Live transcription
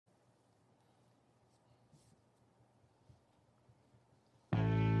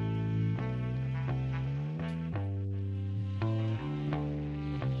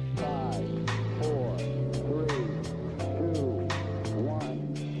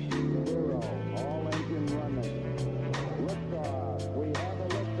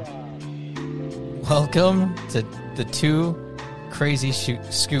Welcome to the Two Crazy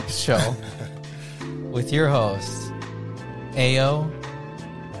Scoops Show with your hosts, Ayo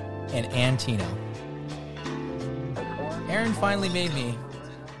and Antino. Aaron finally made me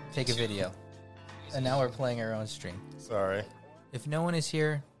take a video, and now we're playing our own stream. Sorry. If no one is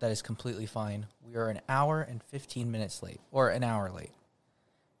here, that is completely fine. We are an hour and 15 minutes late, or an hour late.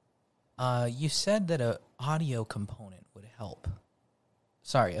 You said that a audio component would help.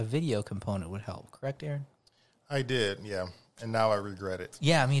 Sorry, a video component would help. Correct, Aaron? I did, yeah. And now I regret it.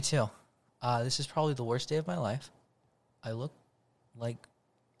 Yeah, me too. This is probably the worst day of my life. I look like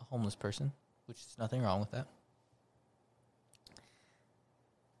a homeless person, which is nothing wrong with that.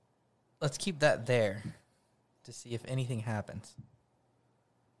 Let's keep that there to see if anything happens.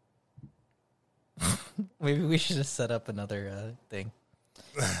 Maybe we should have set up another thing.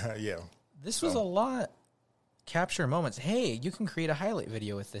 Yeah. This was a lot. Capture moments. Hey, you can create a highlight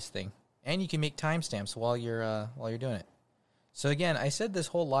video with this thing, and you can make timestamps while you're doing it. So again, I said this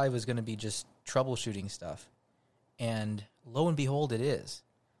whole live was going to be just troubleshooting stuff, and lo and behold, it is.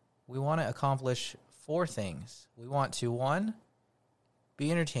 We want to accomplish 4 things. We want to 1,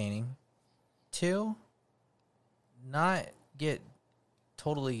 be entertaining. 2, not get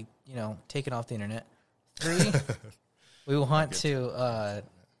totally taken off the internet. 3, we want to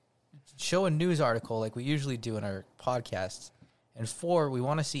show a news article like we usually do in our podcasts. And 4, we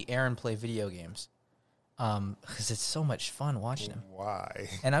want to see Aaron play video games. Because it's so much fun watching him. Why?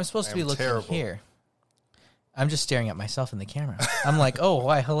 And I'm supposed to be looking terrible. here. I'm just staring at myself in the camera. I'm like, oh,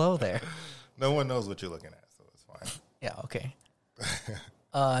 why, hello there. No one knows what you're looking at, so it's fine. Yeah, okay.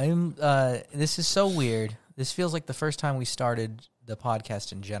 This is so weird. This feels like the first time we started the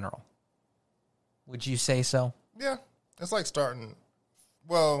podcast in general. Would you say so? Yeah. It's like starting,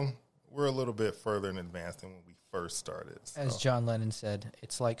 well, we're a little bit further in advance than when we first started. So. As John Lennon said,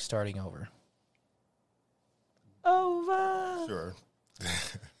 it's like starting over. Over. Sure.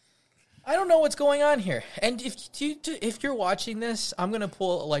 I don't know what's going on here. And if you're watching this, I'm going to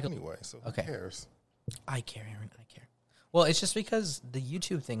pull like... Anyway, so who cares? I care, Aaron. I care. Well, it's just because the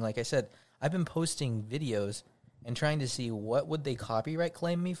YouTube thing, like I said, I've been posting videos and trying to see what would they copyright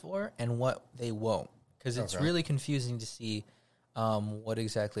claim me for and what they won't. Because it's really confusing to see what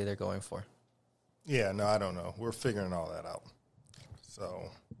exactly they're going for. Yeah, no, I don't know. We're figuring all that out. So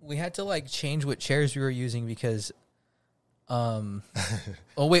we had to change what chairs we were using because oh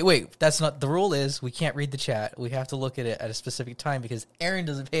wait, that's not the rule. Is we can't read the chat. We have to look at it at a specific time because Aaron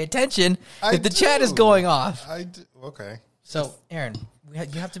doesn't pay attention if the chat is going off. I do. Okay. So Aaron,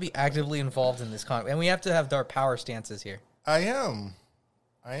 you have to be actively involved in this and we have to have our power stances here. I am.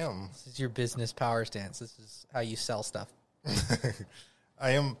 This is your business power stance. This is how you sell stuff.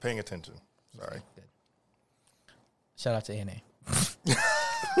 I am paying attention. Sorry. Good. Shout out to ANA.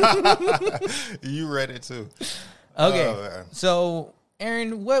 You read it too. Okay. So,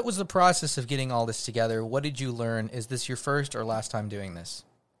 Aaron, what was the process of getting all this together? What did you learn? Is this your first or last time doing this?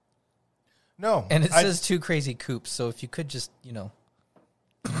 No. And it says 2 crazy coops, so if you could just,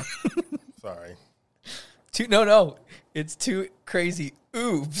 Sorry. No. It's 2 crazy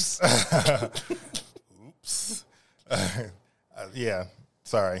oops. Oops. Yeah.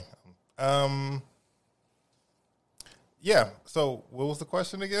 Sorry. Yeah. So what was the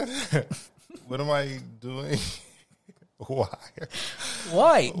question again? What am I doing?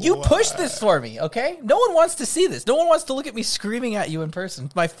 Why? You pushed this for me, okay? No one wants to see this. No one wants to look at me screaming at you in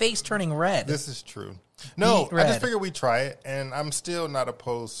person. My face turning red. This is true. No, I just figured we'd try it, and I'm still not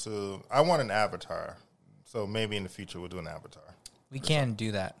opposed to... I want an avatar, so maybe in the future we'll do an avatar. We can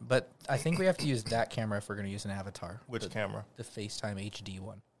do that, but I think we have to use that camera if we're going to use an avatar. Which camera? The FaceTime HD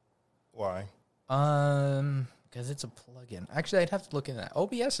one. Why? Because it's a plug-in. Actually, I'd have to look into that.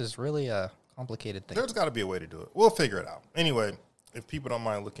 OBS is really a complicated thing. There's got to be a way to do it. We'll figure it out. Anyway, if people don't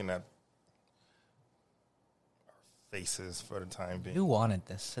mind looking at our faces for the time being. You wanted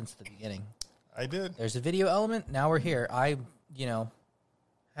this since the beginning. I did. There's a video element. Now we're here. I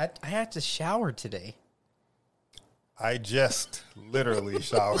had to shower today. I just literally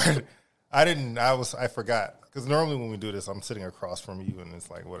showered. I forgot. Because normally when we do this, I'm sitting across from you, and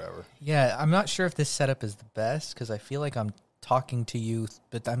it's like, whatever. Yeah, I'm not sure if this setup is the best, because I feel like I'm talking to you,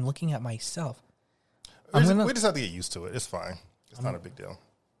 but I'm looking at myself. We just have to get used to it. It's fine. It's not a big deal.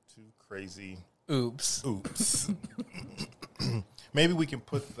 2 crazy... Oops. Maybe we can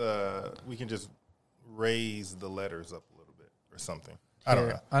we can just raise the letters up a little bit or something. I don't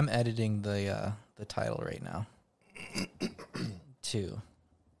know. I'm editing the title right now. 2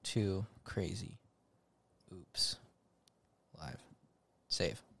 crazy oops live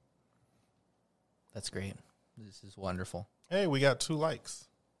save. That's great. This is wonderful. Hey, we got 2 likes.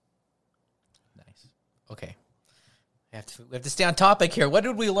 Nice. Okay. We have to stay on topic here. What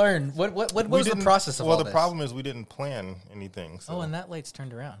did we learn? What was the process of all this? Well, the problem is we didn't plan anything. So. Oh, and that light's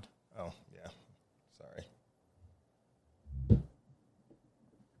turned around. Oh, yeah. Sorry.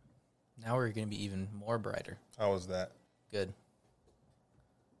 Now we're going to be even more brighter. How was that? Good.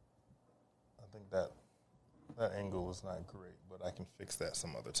 I think that angle was not great, but I can fix that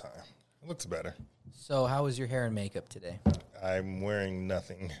some other time. It looks better. So how was your hair and makeup today? I'm wearing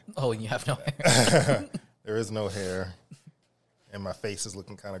nothing. Oh, and you have no hair. There is no hair, and my face is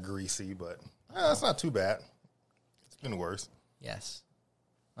looking kind of greasy, but it's not too bad. It's been worse. Yes.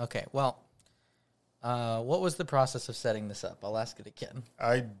 Okay, well, what was the process of setting this up? I'll ask it again.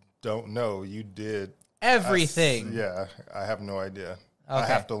 I don't know. You did. Everything. Yeah, I have no idea. Okay. I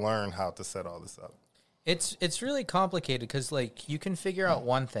have to learn how to set all this up. It's really complicated because, like, you can figure out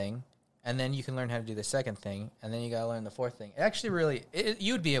one thing, and then you can learn how to do the second thing, and then you got to learn the fourth thing. Actually,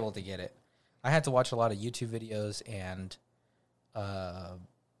 you'd be able to get it. I had to watch a lot of YouTube videos, and are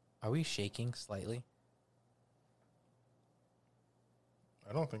we shaking slightly?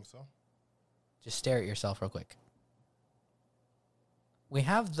 I don't think so. Just stare at yourself real quick. We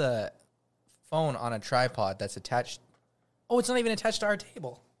have the phone on a tripod that's attached. Oh, it's not even attached to our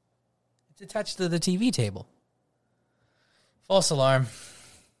table. It's attached to the TV table. False alarm.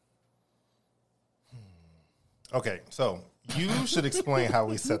 Okay, so you should explain how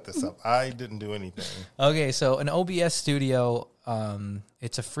we set this up. I didn't do anything. Okay, so an OBS Studio,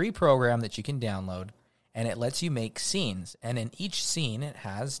 it's a free program that you can download, and it lets you make scenes. And in each scene, it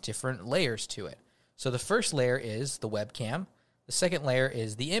has different layers to it. So the first layer is the webcam. The second layer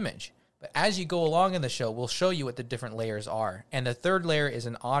is the image. But as you go along in the show, we'll show you what the different layers are. And the third layer is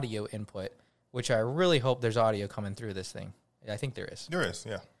an audio input, which I really hope there's audio coming through this thing. I think there is. There is,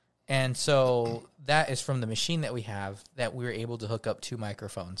 yeah. And so that is from the machine that we have that we were able to hook up 2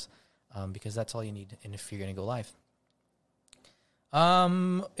 microphones because that's all you need if you're going to go live.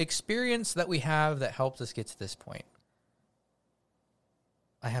 Experience that we have that helped us get to this point.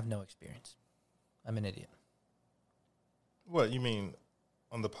 I have no experience. I'm an idiot. What, you mean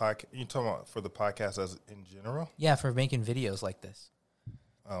on the podcast? You talking about for the podcast as in general? Yeah, for making videos like this.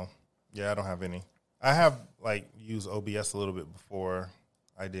 Oh, yeah, I don't have any. I have, used OBS a little bit before.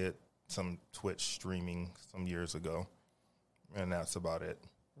 I did some Twitch streaming some years ago, and that's about it.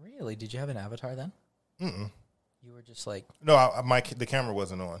 Really? Did you have an avatar then? Mm-mm. You were just like... No, the camera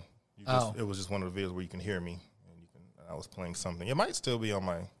wasn't on. It was just one of the videos where you can hear me, and I was playing something. It might still be on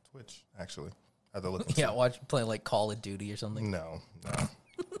my Twitch, actually. I have to look. Yeah, play like Call of Duty or something. No.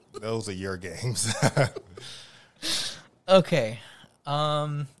 Those are your games. Okay.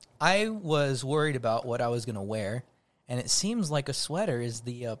 I was worried about what I was going to wear, and it seems like a sweater is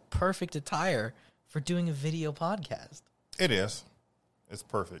the perfect attire for doing a video podcast. It is. It's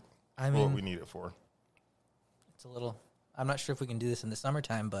perfect. I mean, what we need it for. It's a little... I'm not sure if we can do this in the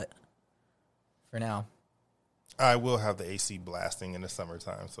summertime, but for now. I will have the AC blasting in the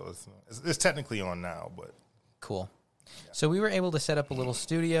summertime, so it's technically on now, but... Cool. Yeah. So we were able to set up a little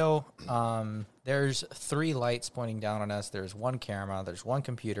studio. There's 3 lights pointing down on us. There's 1 camera. There's 1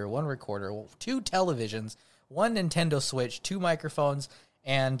 computer, 1 recorder, 2 televisions, 1 Nintendo Switch, 2 microphones,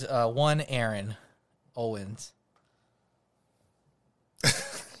 and 1 Aaron Owens.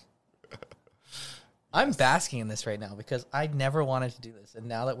 I'm basking in this right now because I never wanted to do this, and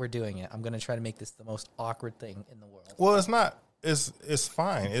now that we're doing it, I'm going to try to make this the most awkward thing in the world. Well, it's not. It's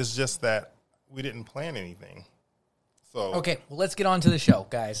fine. It's just that we didn't plan anything. So okay, well, let's get on to the show,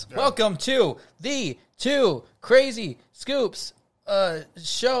 guys. Yeah. Welcome to the 2 Crazy Scoops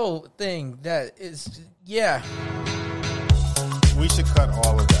show thing that is, yeah. We should cut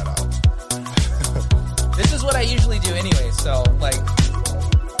all of that out. This is what I usually do anyway, so,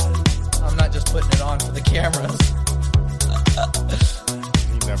 I'm not just putting it on for the cameras.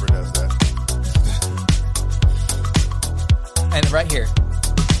 He never does that. And right here.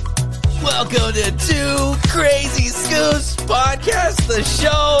 Welcome to 2 Crazy Scoops Podcast, the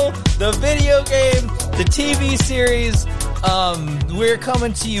show, the video game, the TV series. We're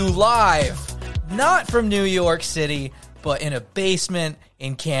coming to you live, not from New York City, but in a basement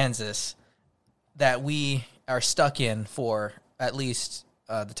in Kansas that we are stuck in for at least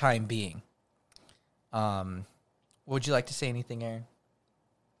the time being. Would you like to say anything, Aaron?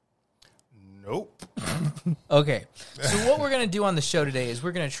 Nope. Okay. So what we're going to do on the show today is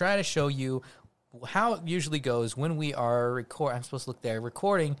we're going to try to show you how it usually goes when we are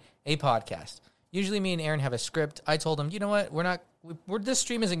recording a podcast. Usually me and Aaron have a script. I told him, you know what? This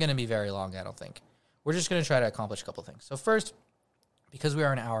stream isn't going to be very long, I don't think. We're just going to try to accomplish a couple things. So first, because we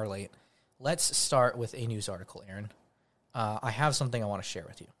are an hour late, let's start with a news article, Aaron. I have something I want to share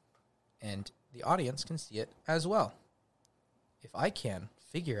with you. and the audience can see it as well. If I can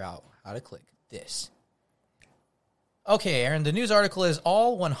figure out how to click this. Okay, Aaron, the news article is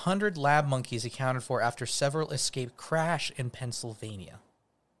all 100 lab monkeys accounted for after several escaped crash in Pennsylvania.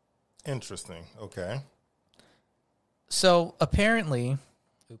 Interesting. Okay. So apparently,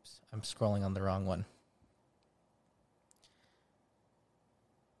 oops, I'm scrolling on the wrong one.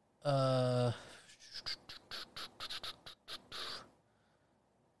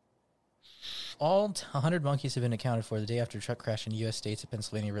 All 100 monkeys have been accounted for the day after a truck crash in U.S. states of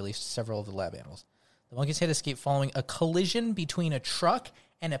Pennsylvania released several of the lab animals. The monkeys had escaped following a collision between a truck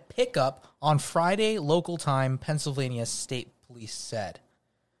and a pickup on Friday local time, Pennsylvania State Police said.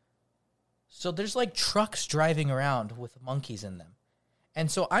 So there's like trucks driving around with monkeys in them. And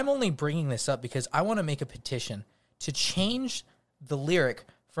so I'm only bringing this up because I want to make a petition to change the lyric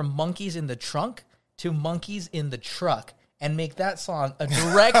from monkeys in the trunk to monkeys in the truck and make that song a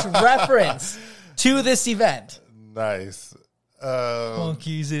direct reference to this event. Nice.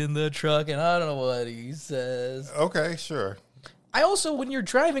 Monkeys in the truck, and I don't know what he says. Okay, sure. I also, when you're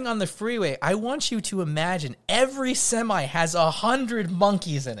driving on the freeway, I want you to imagine every semi has 100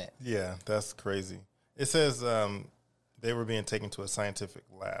 monkeys in it. Yeah, that's crazy. It says they were being taken to a scientific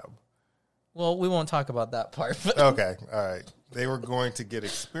lab. Well, we won't talk about that part. But Okay, all right. They were going to get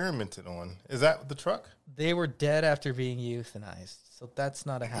experimented on. Is that the truck? they were dead after being euthanized, so that's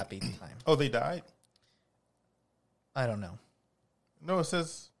not a happy time. Oh, they died? I don't know. No, it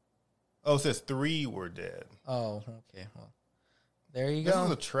says 3 were dead. Oh, okay. Well, there you This go.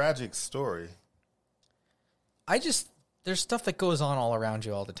 is a tragic story. There's stuff that goes on all around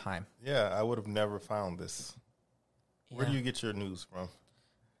you all the time. Yeah, I would have never found this. Where do Yeah. you get your news from?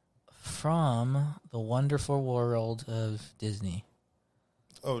 From the wonderful world of Disney.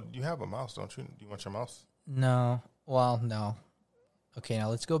 Oh, you have a mouse, don't you? Do you want your mouse? No. Well, no. Okay, now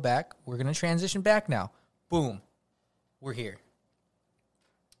let's go back. We're going to transition back now. Boom. We're here.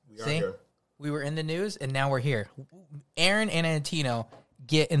 We See? We were in the news, and now we're here. Aaron and Antino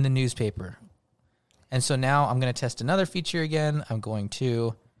get in the newspaper. And so now I'm going to test another feature again. I'm going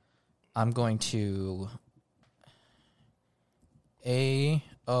to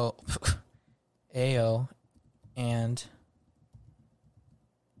AO, and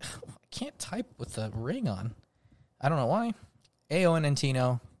I can't type with the ring on. I don't know why. AO and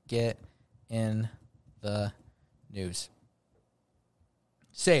Antino get in the news.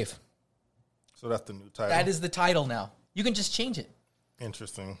 Save. So that's the new title. That is the title now. You can just change it.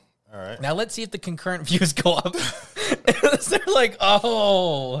 Interesting. All right. Now let's see if the concurrent views go up. They're like,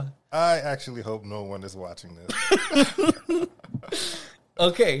 oh. I actually hope no one is watching this.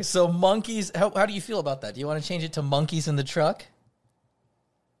 Okay, so monkeys. How do you feel about that? Do you want to change it to monkeys in the truck?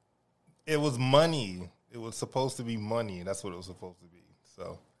 It was money. It was supposed to be money. That's what it was supposed to be.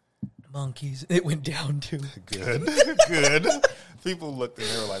 So Monkeys. It went down to. good. Good. People looked and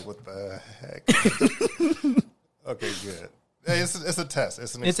they were like, what the heck? Okay, good. Hey, it's a test.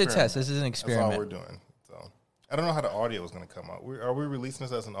 It's an experiment. It's a test. This is an That's experiment. all we're doing. So I don't know how the audio is going to come out. Are we releasing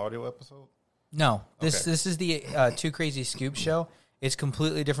this as an audio episode? No, this Okay. this is the Two Crazy Scoop show. It's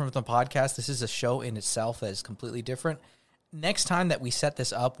completely different from the podcast. This is a show in itself that is completely different. Next time that we set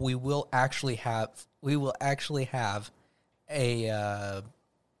this up, we will actually have a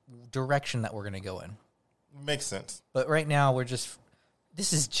direction that we're going to go in. Makes sense. But right now, this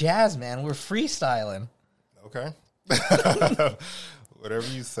is jazz, man. We're freestyling. Okay. Whatever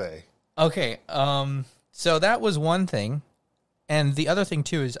you say. Okay, so that was one thing. And the other thing,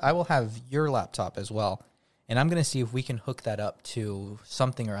 too, is I will have your laptop as well. And I'm going to see if we can hook that up to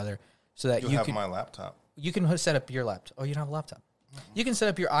something or other so that You'll have my laptop. You can set up your laptop. Oh, you don't have a laptop. You can set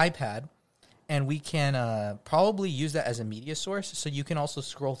up your iPad, and we can probably use that as a media source. So you can also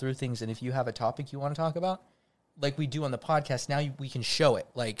scroll through things, and if you have a topic you want to talk about, like we do on the podcast, now we can show it.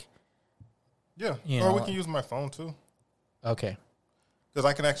 Like, Yeah. You Or know, we can use my phone too. okay. Because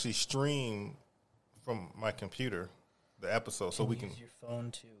I can actually stream from my computer the episode. So we can. use your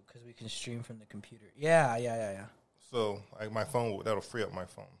phone too, because we can stream from the computer. Yeah. So my phone, that'll free up my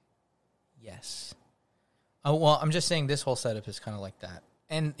phone. Yes. Oh, well, I'm just saying this whole setup is kind of like that.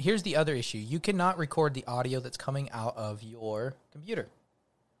 And here's the other issue. You cannot record the audio that's coming out of your computer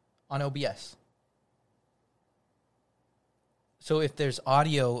on OBS. So if there's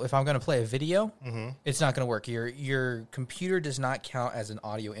audio, if I'm going to play a video, it's not going to work. Your computer does not count as an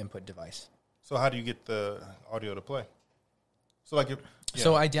audio input device. So how do you get the audio to play? So like,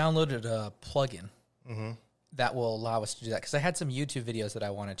 So I downloaded a plugin that will allow us to do that because I had some YouTube videos that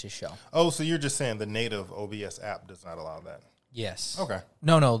I wanted to show. Oh, so you're just saying the native OBS app does not allow that? Yes. Okay.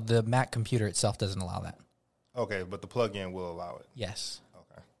 No, the Mac computer itself doesn't allow that. Okay, but the plugin will allow it. Yes.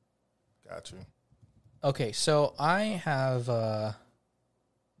 Okay. Got you. Okay, so I have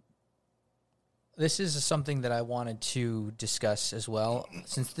this is something that I wanted to discuss as well,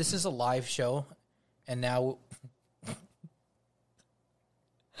 since this is a live show, and now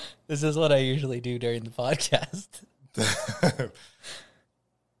this is what I usually do during the podcast.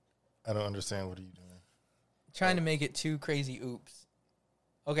 I don't understand. What are you doing? Trying to make it too crazy. Oops.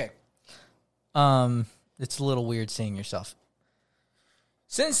 Okay. It's a little weird seeing yourself.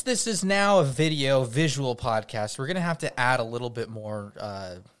 Since this is now a visual podcast, we're going to have to add a little bit more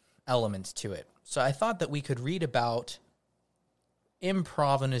elements to it. So I thought that we could read about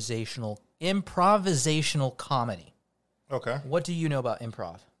improvisational comedy. Okay. What do you know about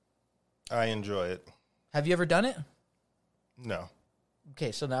improv? I enjoy it. Have you ever done it? No.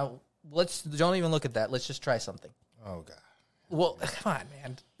 Okay, so now don't even look at that. Let's just try something. Oh, God. Well, come on,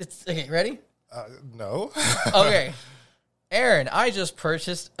 man. Okay, ready? No. Okay. Aaron, I just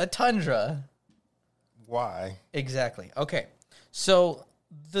purchased a Tundra. Why? Exactly. Okay. So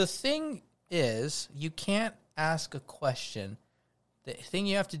the thing is, you can't ask a question. The thing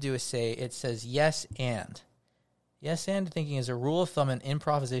you have to do is it says yes and. Yes and thinking is a rule of thumb in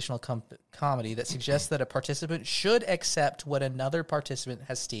improvisational comedy that suggests that a participant should accept what another participant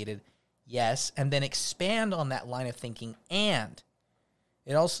has stated, yes, and then expand on that line of thinking and.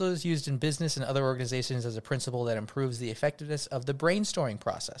 It also is used in business and other organizations as a principle that improves the effectiveness of the brainstorming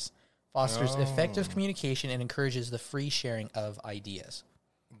process, fosters effective communication, and encourages the free sharing of ideas.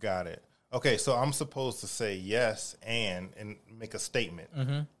 Got it. Okay, so I'm supposed to say yes and make a statement,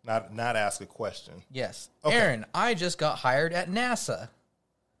 not ask a question. Yes. Okay. Aaron, I just got hired at NASA.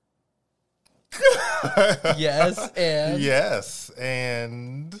 Yes, and... Yes,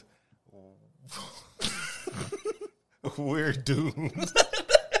 and... We're doomed.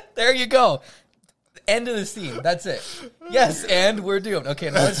 There you go. End of the scene. That's it. Yes, and we're doomed.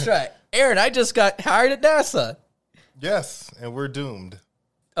 Okay, now let's try it. Aaron, I just got hired at NASA. Yes, and we're doomed.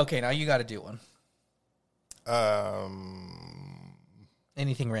 Okay, now you got to do one.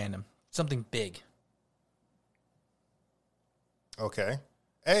 Anything random. Something big. Okay.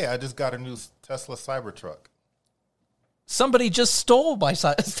 Hey, I just got a new Tesla Cybertruck. Somebody just stole my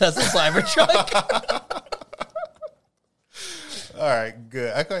Tesla Cybertruck. All right,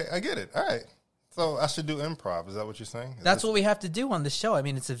 good. I get it. All right. So I should do improv. Is that what you're saying? That's what we have to do on the show. I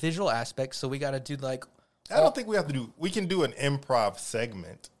mean, it's a visual aspect, so we got to do like... I don't think we have to do... We can do an improv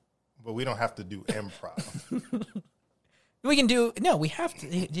segment, but we don't have to do improv. We can do... No, we have to...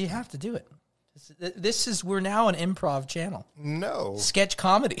 You have to do it. We're now an improv channel. No. Sketch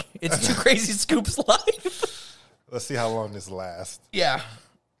comedy. It's Two Crazy Scoops Live. Let's see how long this lasts. Yeah.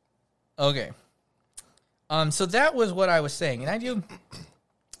 Okay. So that was what I was saying, and I do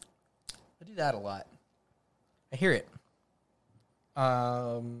that a lot. I hear it.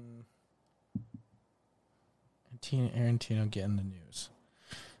 Aaron Tino getting the news.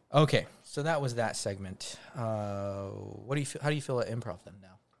 Okay, so that was that segment. What do you feel? How do you feel at improv then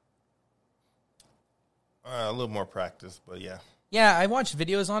now? A little more practice, but yeah. Yeah, I watched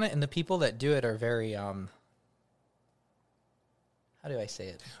videos on it, and the people that do it are very how do I say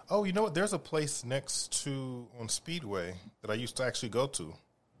it? Oh, you know what? There's a place next to on Speedway that I used to actually go to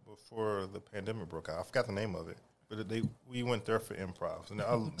before the pandemic broke out. I forgot the name of it, but we went there for improv. And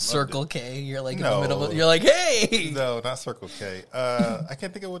I Circle K. You're like in No. the middle of it. You're like, hey. No, not Circle K. I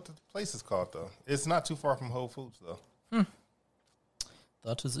can't think of what the place is called though. It's not too far from Whole Foods though.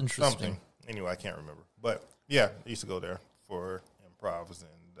 That was interesting. Something. Anyway, I can't remember. But yeah, I used to go there for improvs,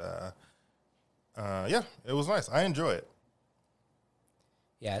 and yeah, it was nice. I enjoy it.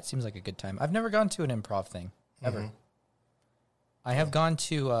 Yeah, it seems like a good time. I've never gone to an improv thing ever. I have gone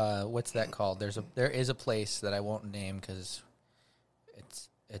to what's that called? There is a place that I won't name because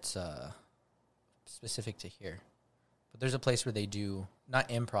it's specific to here. But there's a place where they do not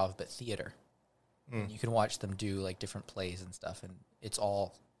improv but theater. You can watch them do like different plays and stuff, and it's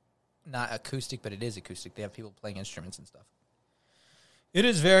all not acoustic, but it is acoustic. They have people playing instruments and stuff. It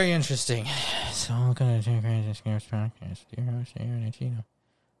is very interesting. So I'm gonna take podcast.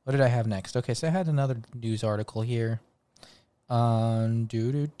 What did I have next? Okay, so I had another news article here. Okay,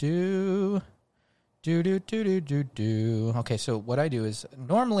 so what I do is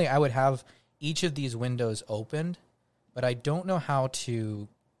normally I would have each of these windows opened, but I don't know how to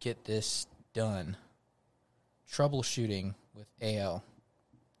get this done. Troubleshooting with AO.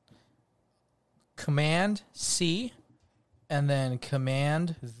 Command C and then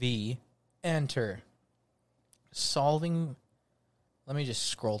Command V, enter. Solving. Let me just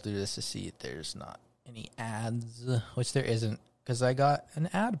scroll through this to see if there's not any ads, which there isn't, because I got an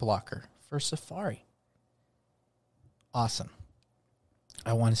ad blocker for Safari. Awesome.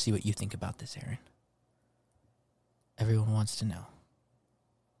 I want to see what you think about this, Aaron. Everyone wants to know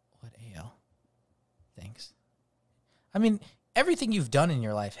what AL thinks. I mean, everything you've done in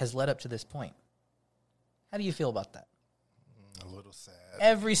your life has led up to this point. How do you feel about that? A little sad.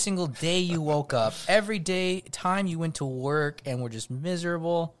 Every single day you woke up, every time you went to work and were just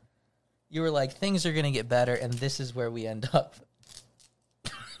miserable, you were like, things are going to get better, and this is where we end up.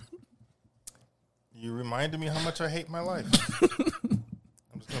 You reminded me how much I hate my life.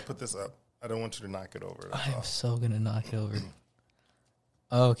 I'm just going to put this up. I don't want you to knock it over. I'm so going to knock it over.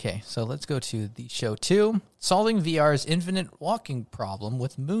 Okay, so let's go to the show 2. Solving VR's infinite walking problem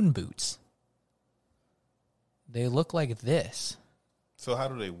with moon boots. They look like this. So how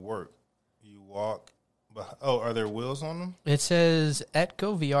do they work? You walk. Are there wheels on them? It says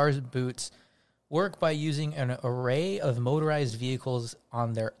Etco VR's boots work by using an array of motorized vehicles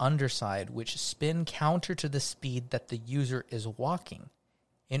on their underside, which spin counter to the speed that the user is walking.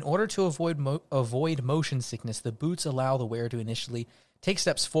 In order to avoid motion sickness, the boots allow the wearer to initially take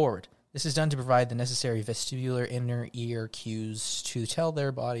steps forward. This is done to provide the necessary vestibular inner ear cues to tell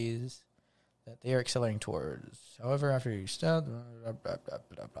their bodies that they are accelerating towards. However, after you step... Blah, blah, blah,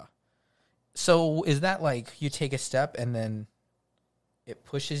 blah, blah. So is that like you take a step and then it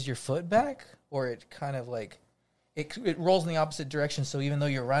pushes your foot back? Or it kind of like... It rolls in the opposite direction, so even though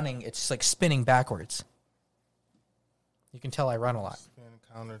you're running, it's like spinning backwards. You can tell I run a lot. Spin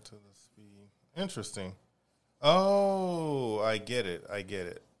counter to the speed. Interesting. Oh, I get it.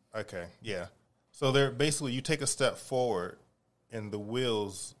 Okay, yeah. So they're basically, you take a step forward and the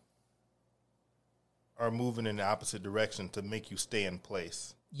wheels are moving in the opposite direction to make you stay in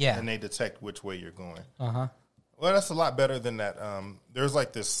place. Yeah. And they detect which way you're going. Uh-huh. Well, that's a lot better than that. There's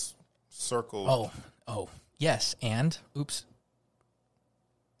like this circle. Oh, yes. And, oops.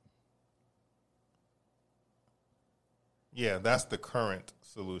 Yeah, that's the current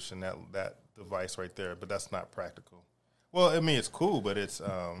solution, that device right there, but that's not practical. Well, I mean, it's cool, but it's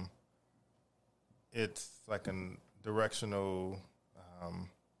like a directional,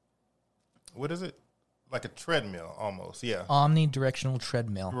 what is it? Like a treadmill almost, yeah. Omnidirectional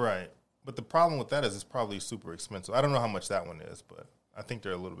treadmill. Right. But the problem with that is it's probably super expensive. I don't know how much that one is, but I think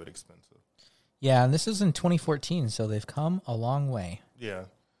they're a little bit expensive. Yeah, and this is in 2014, so they've come a long way. Yeah.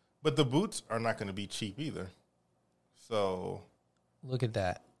 But the boots are not going to be cheap either. So. Look at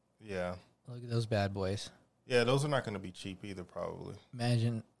that. Yeah. Look at those bad boys. Yeah, those are not going to be cheap either, probably.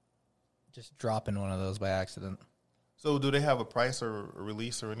 Imagine just dropping one of those by accident. So do they have a price or a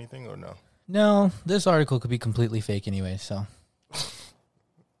release or anything, or no? No, this article could be completely fake anyway, so.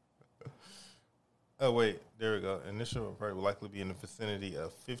 Oh, wait, there we go. Initial price will likely be in the vicinity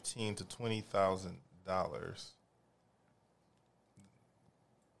of $15,000 to $20,000.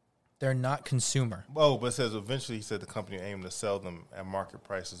 They're not consumer. Oh, but it says eventually he said the company aimed to sell them at market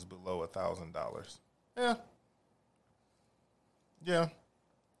prices below $1,000. Yeah. Yeah.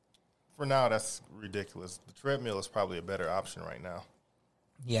 For now, that's ridiculous. The treadmill is probably a better option right now.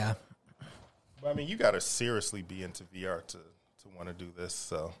 Yeah. But, I mean, you got to seriously be into VR to want to do this,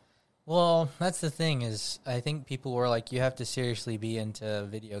 so. Well, that's the thing is I think people were like, you have to seriously be into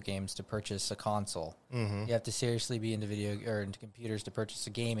video games to purchase a console. Mm-hmm. You have to seriously be into into computers to purchase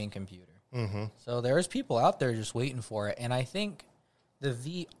a gaming computer. Mm-hmm. So there's people out there just waiting for it. And I think the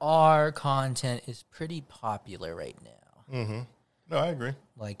VR content is pretty popular right now. Mm-hmm. No, I agree.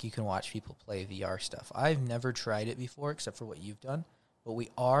 Like, you can watch people play VR stuff. I've never tried it before except for what you've done. But we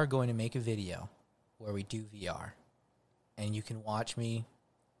are going to make a video where we do VR. And you can watch me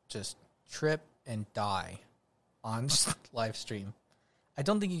just trip and die on live stream. I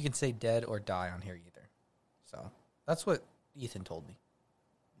don't think you can say dead or die on here either. So that's what Ethan told me.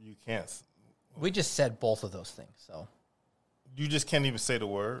 You can't. We just said both of those things. So You just can't even say the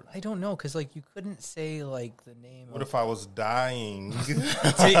word? I don't know, because like you couldn't say like the name. What if I was dying?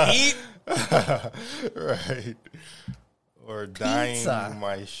 To eat? Right. Or Pizza. dyeing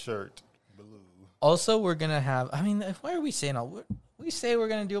my shirt blue. Also, we're going to have, I mean, why are we saying all, we say we're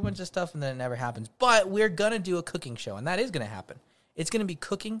going to do a bunch of stuff and then it never happens, but we're going to do a cooking show, and that is going to happen. It's going to be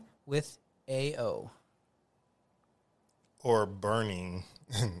cooking with AO. Or burning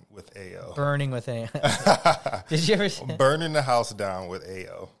with AO. Burning with AO. Did you ever see Burning the house down with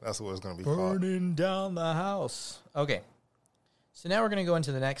AO. That's what it's going to be called. Burning down the house. Okay. So now we're going to go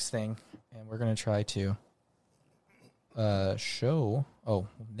into the next thing, and we're going to try to show. Oh,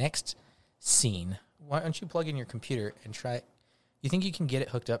 next scene. Why don't you plug in your computer and try? You think you can get it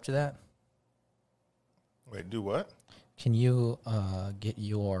hooked up to that? Wait, do what? Can you get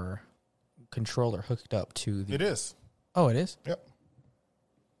your controller hooked up to the? It is. Oh, it is? Yep.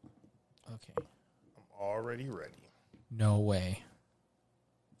 Okay. I'm already ready. No way.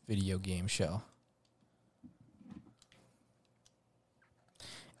 video game show.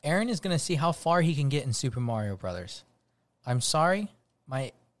 Aaron is going to see how far he can get in Super Mario Brothers. I'm sorry.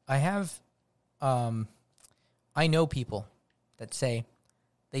 I know people that say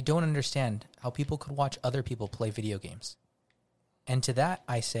they don't understand how people could watch other people play video games. And to that,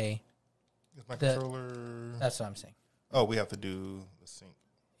 I say... Is my controller... That's what I'm saying. Oh, we have to do the sync.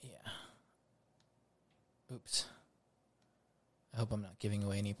 Yeah. Oops. I hope I'm not giving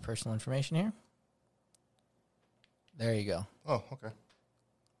away any personal information here. There you go. Oh, okay.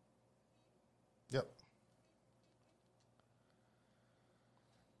 Yep.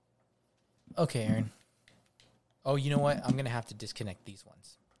 Okay, Aaron. Oh, you know what? I'm going to have to disconnect these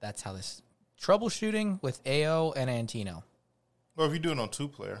ones. That's how this... Troubleshooting with AO and Antino. Well, if you do it on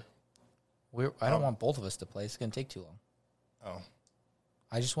 2-player. I don't want both of us to play. It's going to take too long. Oh.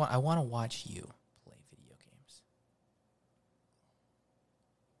 I want to watch you play video games.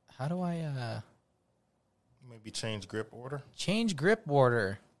 How do I... Maybe change grip order? Change grip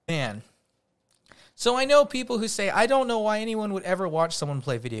order. Man. So I know people who say, I don't know why anyone would ever watch someone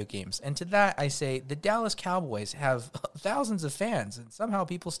play video games. And to that, I say, the Dallas Cowboys have thousands of fans, and somehow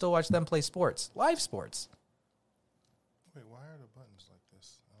people still watch them play sports, live sports. Wait, why are the buttons like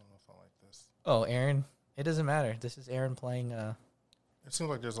this? I don't know if I like this. Oh, Aaron, it doesn't matter. This is Aaron playing... It seems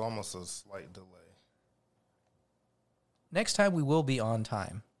like there's almost a slight delay. Next time, we will be on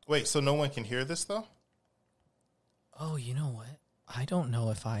time. Wait, so no one can hear this, though? Oh, you know what? I don't know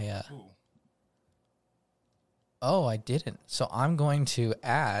if I... Ooh. Oh, I didn't. So I'm going to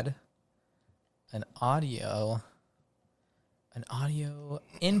add an audio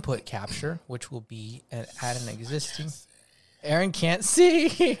input capture, which will be add an existing. Aaron can't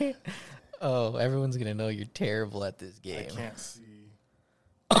see. Oh, everyone's gonna know you're terrible at this game. I can't see.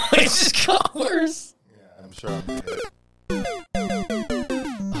 Oh, it just got worse. Yeah, I'm sure I'm dead.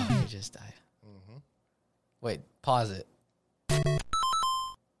 Oh, you just died. Mm-hmm. Wait, pause it.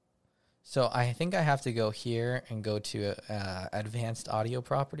 So I think I have to go here and go to advanced audio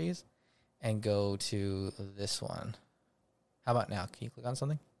properties and go to this one. How about now? Can you click on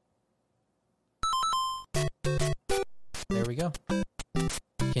something? There we go.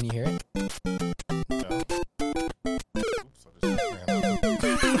 Can you hear it? No. Oops, I just ran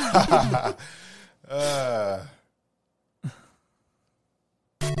out.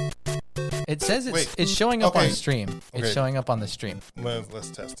 It says Wait. it's showing up Okay. on stream. It's Okay. showing up on the stream. Let's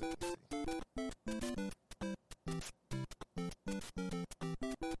test it.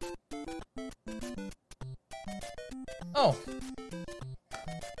 Oh.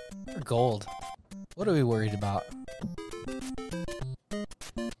 We're gold. What are we worried about?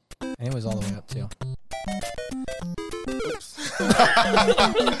 And it was all the way up too.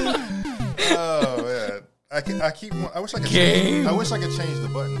 Oh man, I wish I could. Game I wish I could change the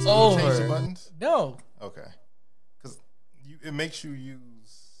buttons. Can you over. change the buttons? No. Okay, because it makes you use.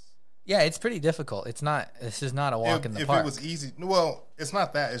 Yeah, it's pretty difficult. It's not. This is not a walk in the if park. it was easy, well, it's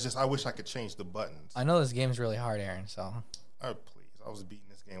not that. It's just I wish I could change the buttons. I know this game's really hard, Aaron. So. Oh please! I was beating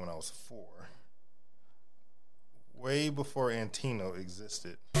this game when I was 4, way before Antino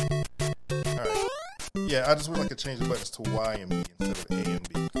existed. All right. Yeah, I just wish I could change the buttons to Y and B instead of A and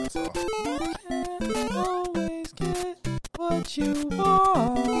B. That's all. You can always get what you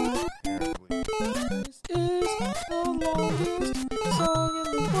want. Apparently. This is the longest song in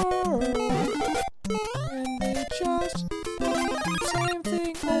the world. And they just say the same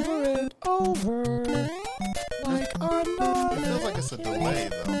thing over and over. Like I'm not. It feels like it's a delay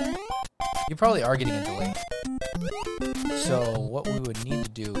though. You probably are getting a delay. So what we would need to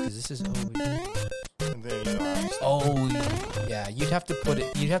do, because this is And then yeah, you'd have to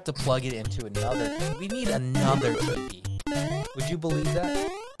you'd have to plug it into another. We need another TV. Would you believe that?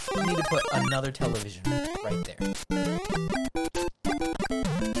 We need to put another television right there.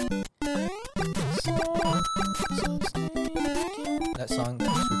 That song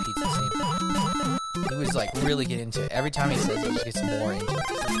just repeats the same thing. He was like really get into it. Every time he says it, he just gets more into it.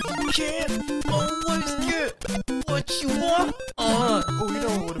 You can't always get what you want. oh, you know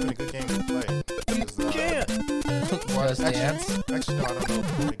what would have been a good game to play? You can't. Just Dance. Actually, no, I don't know if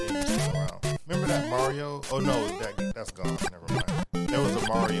the game is still around. Remember that Mario? Oh no, that's gone. Never mind. There was a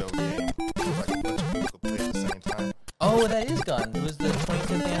Mario game. It was like a bunch of people could play at the same time. Oh, that is gone. It was the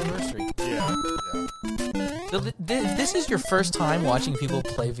 25th anniversary. Yeah. So this is your first time watching people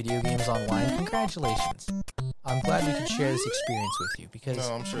play video games online. Congratulations. I'm glad we could share this experience with you because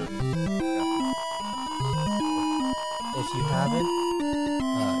No, I'm sure. if you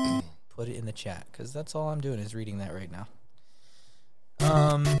haven't, put it in the chat because that's all I'm doing is reading that right now.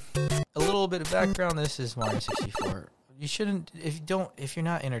 A little bit of background. This is Mario 64. You shouldn't. If you're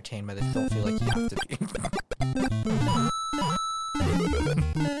not entertained by this, don't feel like you have to be.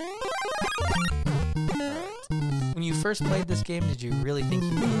 When you first played this game, did you really think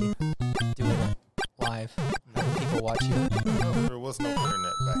you'd be doing it live? Having people watch you? No, there was no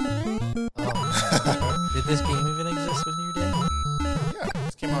internet back then. Oh, did this game even exist when you did? Yeah,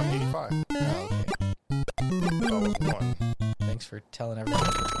 this came out in 85. Oh, okay. So I was 1. Thanks for telling everyone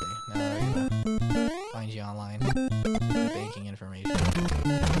your birthday. Now I'm gonna find you online. Banking information.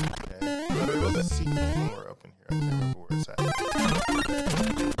 Okay. But there was a secret somewhere up in here. I can't remember where it's at.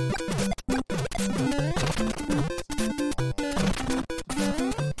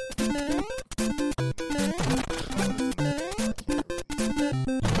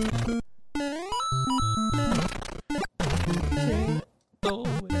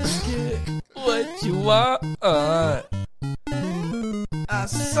 What you want? I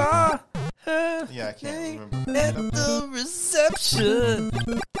saw her. Yeah, I can't remember. At the reception,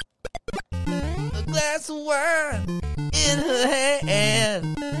 a glass of wine in her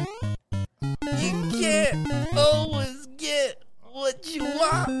hand. You can't always get what you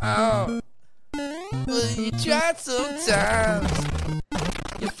want, but you try sometimes.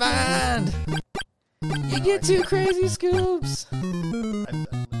 You find you get two crazy scoops.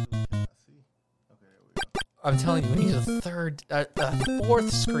 I'm telling you, we need a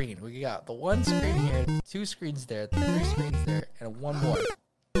fourth screen. We got the one screen here, 2 screens there, 3 screens there, and one more.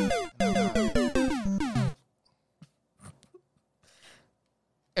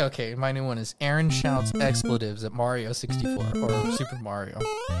 Okay, my new one is Aaron shouts expletives at Mario 64 or Super Mario.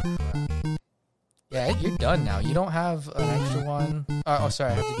 Yeah, you're done now. You don't have an extra one. Oh,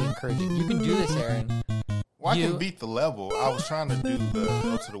 sorry, I have to be encouraging. You can do this, Aaron. Well, I can beat the level. I was trying to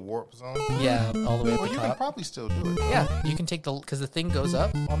go to the warp zone. Yeah, all the way at the top. You can probably still do it. Yeah, you can take because the thing goes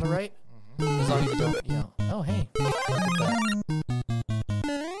up on the right. As long as you don't, oh, hey, look at that.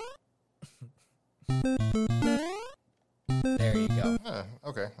 There you go.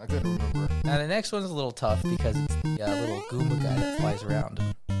 Okay, I couldn't remember. Now, the next one's a little tough because it's the little Goomba guy that flies around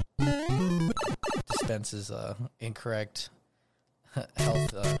and dispenses incorrect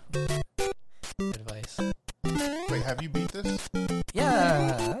health advice. Wait, have you beat this?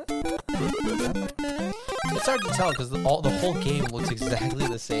 Yeah. It's hard to tell because the whole game looks exactly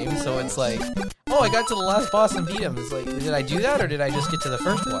the same. So it's like, oh, I got to the last boss and beat him. It's like, did I do that or did I just get to the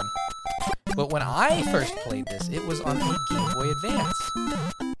first one? But when I first played this, it was on a Game Boy Advance.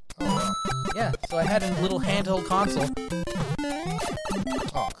 Oh, wow. Yeah, so I had a little handheld console.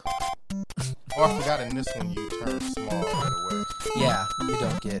 Oh, cool. Oh, I forgot in this one you turn small right away. Yeah, they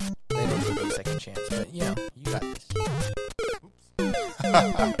don't give you a second chance, but you got this.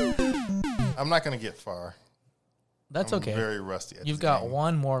 I'm not going to get far. That's okay. I'm very rusty at You've this got game.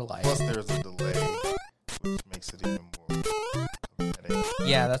 one more life. Plus there's a delay, which makes it even more headache.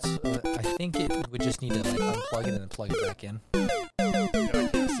 Yeah, that's. I think it would just need to unplug it and then plug it back in. And I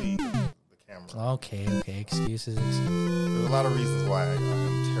can't see the camera. Okay, excuses. There's a lot of reasons why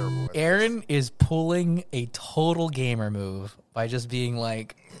I'm terrible at Aaron is pulling a total gamer move by just being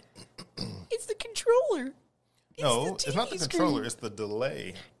like, it's the controller. No, it's not the controller. It's the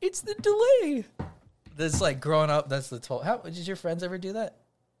delay. It's the delay. That's like growing up. That's the total. How did your friends ever do that?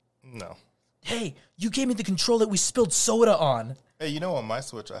 No. Hey, you gave me the controller we spilled soda on. Hey, on my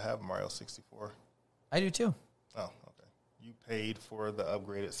Switch I have Mario 64. I do too. Oh, okay. You paid for the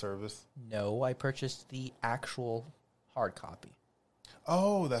upgraded service? No, I purchased the actual hard copy.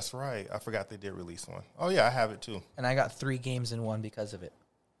 Oh, that's right. I forgot they did release one. Oh, yeah, I have it too. And I got 3 games in one because of it.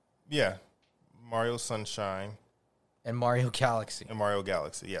 Yeah. Mario Sunshine. And Mario Galaxy. And Mario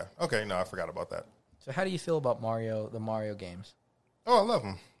Galaxy, yeah. Okay, no, I forgot about that. So how do you feel about the Mario games? Oh, I love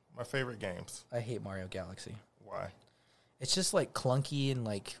them. My favorite games. I hate Mario Galaxy. Why? It's just clunky and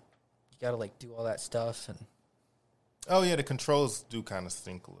you gotta do all that stuff and. Oh yeah, the controls do kind of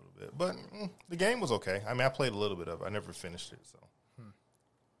stink a little bit, but the game was okay. I mean, I played a little bit of it. I never finished it, so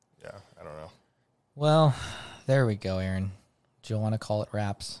yeah, I don't know. Well, there we go, Aaron. Do you want to call it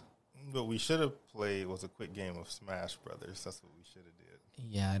wraps? What we should have played was a quick game of Smash Brothers. That's what we should have did.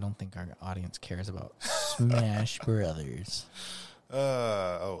 Yeah, I don't think our audience cares about Smash Brothers.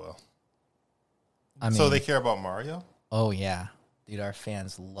 Oh well. I mean, so they care about Mario? Oh yeah, dude, our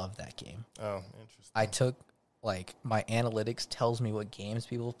fans love that game. Oh, interesting. I took my analytics tells me what games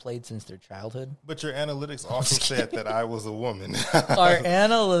people have played since their childhood. But your analytics also said that I was a woman. Our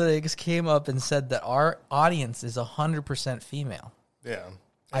analytics came up and said that our audience is 100% female. Yeah.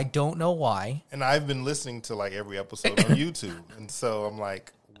 I don't know why. And I've been listening to every episode on YouTube. And so I'm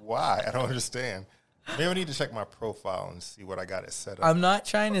like, why? I don't understand. Maybe I need to check my profile and see what I got it set up. I'm not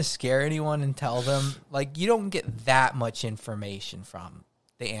trying to scare anyone and tell them, like, you don't get that much information from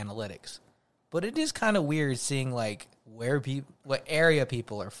the analytics. But it is kind of weird seeing, like, what area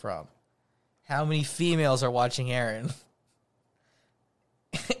people are from. How many females are watching Aaron.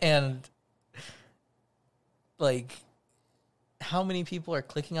 And, like, how many people are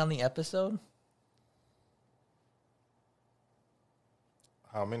clicking on the episode?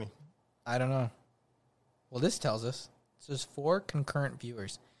 How many? I don't know. Well, this tells us. It says 4 concurrent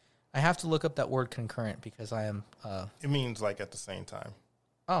viewers. I have to look up that word concurrent because I am... It means like at the same time.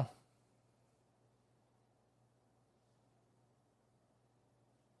 Oh.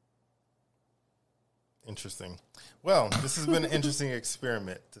 Interesting. Well, this has been an interesting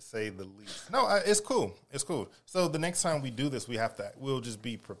experiment, to say the least. No, it's cool. It's cool. So the next time we do this, we'll just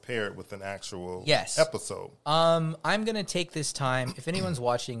be prepared with an actual episode. I'm going to take this time. If anyone's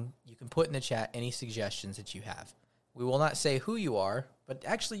watching, you can put in the chat any suggestions that you have. We will not say who you are, but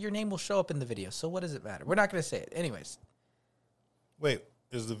actually your name will show up in the video. So what does it matter? We're not going to say it. Anyways. Wait,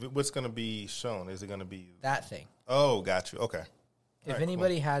 what's going to be shown? Is it going to be that thing? Oh, got you. Okay. If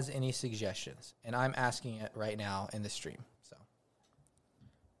anybody has any suggestions, and I'm asking it right now in the stream. So,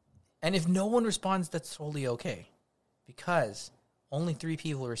 and if no one responds, that's totally okay, because only 3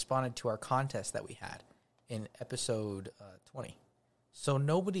 people responded to our contest that we had in episode 20. So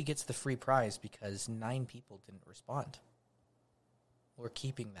nobody gets the free prize because 9 people didn't respond. We're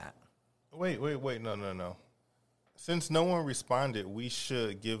keeping that. Wait. No. Since no one responded, we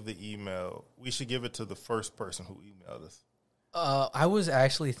should give the email. We should give it to the first person who emailed us. I was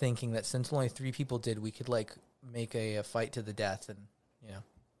actually thinking that since only 3 people did, we could like make a fight to the death, and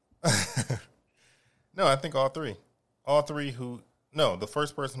No, I think all 3. All 3 the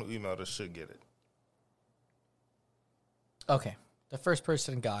first person who emailed us should get it. Okay, the first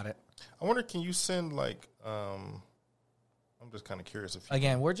person got it. I wonder, can you send like? I'm just kind of curious if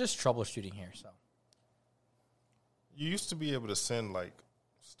we're just troubleshooting here, so you used to be able to send like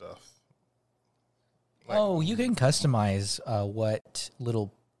stuff. You can customize what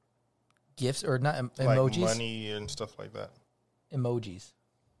little gifts or not emojis, like money and stuff like that. Emojis.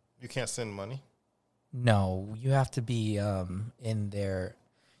 You can't send money. No, you have to be in there.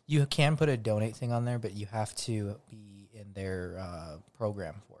 You can put a donate thing on there, but you have to be in their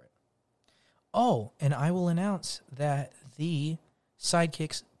program for it. Oh, and I will announce that the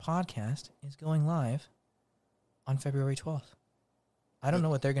Sidekicks podcast is going live on February 12th. I don't know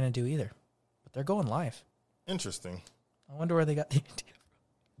what they're going to do either. They're going live. Interesting. I wonder where they got the idea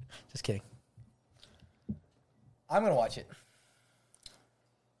from. Just kidding. I'm going to watch it.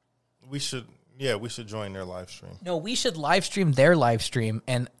 We should join their live stream. No, we should live stream their live stream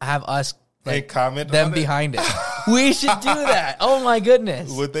and have us comment them on behind it. We should do that. Oh my goodness.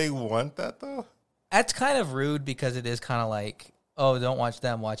 Would they want that though? That's kind of rude because it is kind of like, oh, don't watch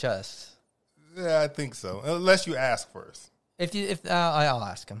them, watch us. Yeah, I think so. Unless you ask first. I'll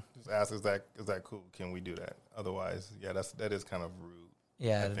ask him. Ask, is that cool? Can we do that? Otherwise, that is kind of rude.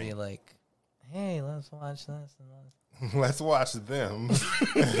 Yeah, it'd be like, hey, let's watch this and let's watch them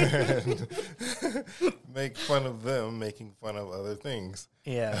and make fun of them making fun of other things.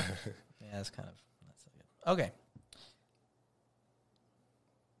 Yeah, that's kind of not so good. Okay.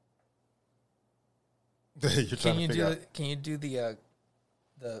 Can you do the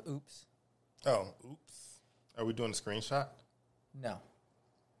oops? Oh, oops! Are we doing a screenshot? No.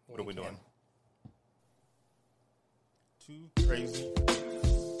 What are we doing? Too crazy.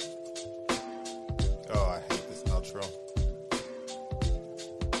 Oh, I hate this outro.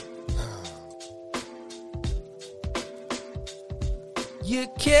 You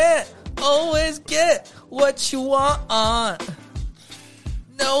can't always get what you want.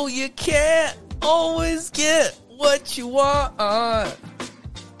 No, you can't always get what you want. Wow.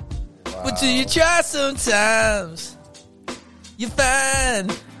 But do you try sometimes? You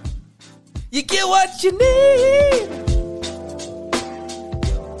find you get what you need.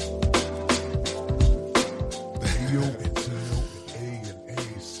 Yo, it's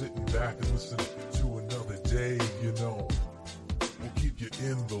A&A sitting back and listening to another day, We'll keep you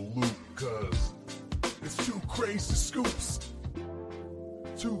in the loop, cause it's 2 crazy scoops.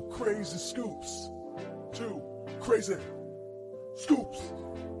 2 crazy scoops. 2 crazy scoops.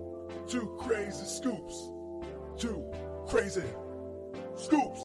 2 crazy scoops. 2 crazy scoops.